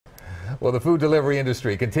Well, the food delivery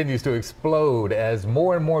industry continues to explode as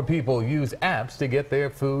more and more people use apps to get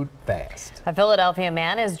their food fast. A Philadelphia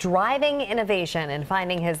man is driving innovation and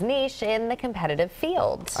finding his niche in the competitive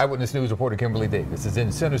field. Eyewitness News reporter Kimberly Davis is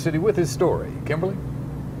in Center City with his story. Kimberly?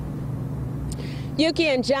 Yuki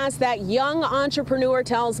and Jess, that young entrepreneur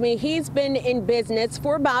tells me he's been in business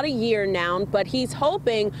for about a year now, but he's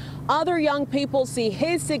hoping other young people see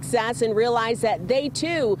his success and realize that they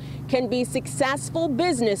too can be successful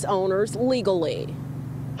business owners legally.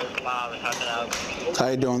 How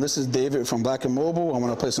you doing? This is David from Black & Mobile. I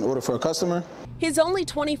want to place an order for a customer. He's only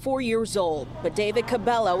 24 years old, but David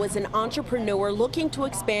Cabello is an entrepreneur looking to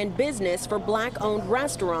expand business for Black-owned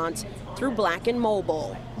restaurants through Black &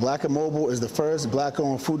 Mobile. Black & Mobile is the first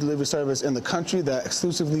Black-owned food delivery service in the country that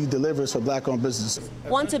exclusively delivers for Black-owned businesses.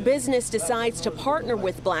 Once a business decides to partner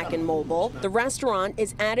with Black & Mobile, the restaurant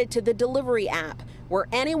is added to the delivery app, where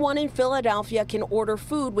anyone in Philadelphia can order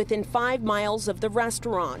food within 5 miles of the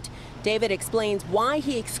restaurant. David explains why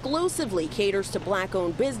he exclusively caters to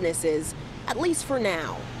Black-owned businesses, at least for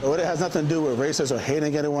now. It has nothing to do with racist or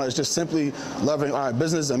hating anyone. It's just simply loving our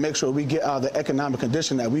business and make sure we get out of the economic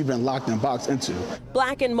condition that we've been locked and boxed into.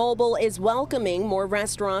 Black & Mobile is welcoming more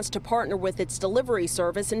restaurants to partner with its delivery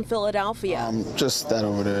service in Philadelphia. Just that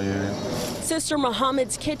over there, yeah. Sister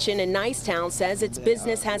Muhammad's Kitchen in Nicetown says its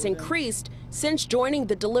business has increased since joining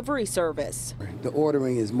the delivery service. The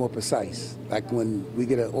ordering is more precise. Like when we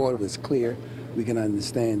get an order that's clear, we can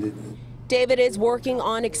understand it. David is working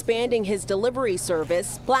on expanding his delivery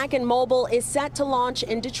service. Black & Mobile is set to launch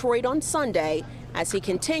in Detroit on Sunday as he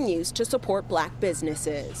continues to support Black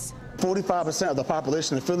businesses. 45% of the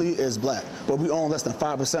population in Philly is Black, but we own less than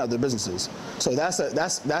 5% of the businesses. So that's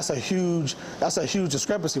a huge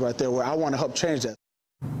discrepancy right there where I want to help change that.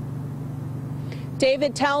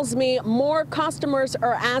 David tells me more customers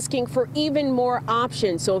are asking for even more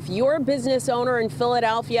options. So if you're a business owner in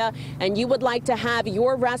Philadelphia and you would like to have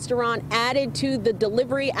your restaurant added to the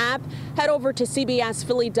delivery app, head over to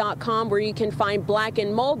cbsphilly.com where you can find Black &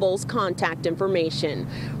 Mobile's contact information.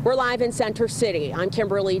 We're live in Center City. I'm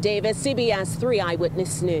Kimberly Davis, CBS 3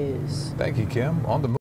 Eyewitness News. Thank you, Kim. On the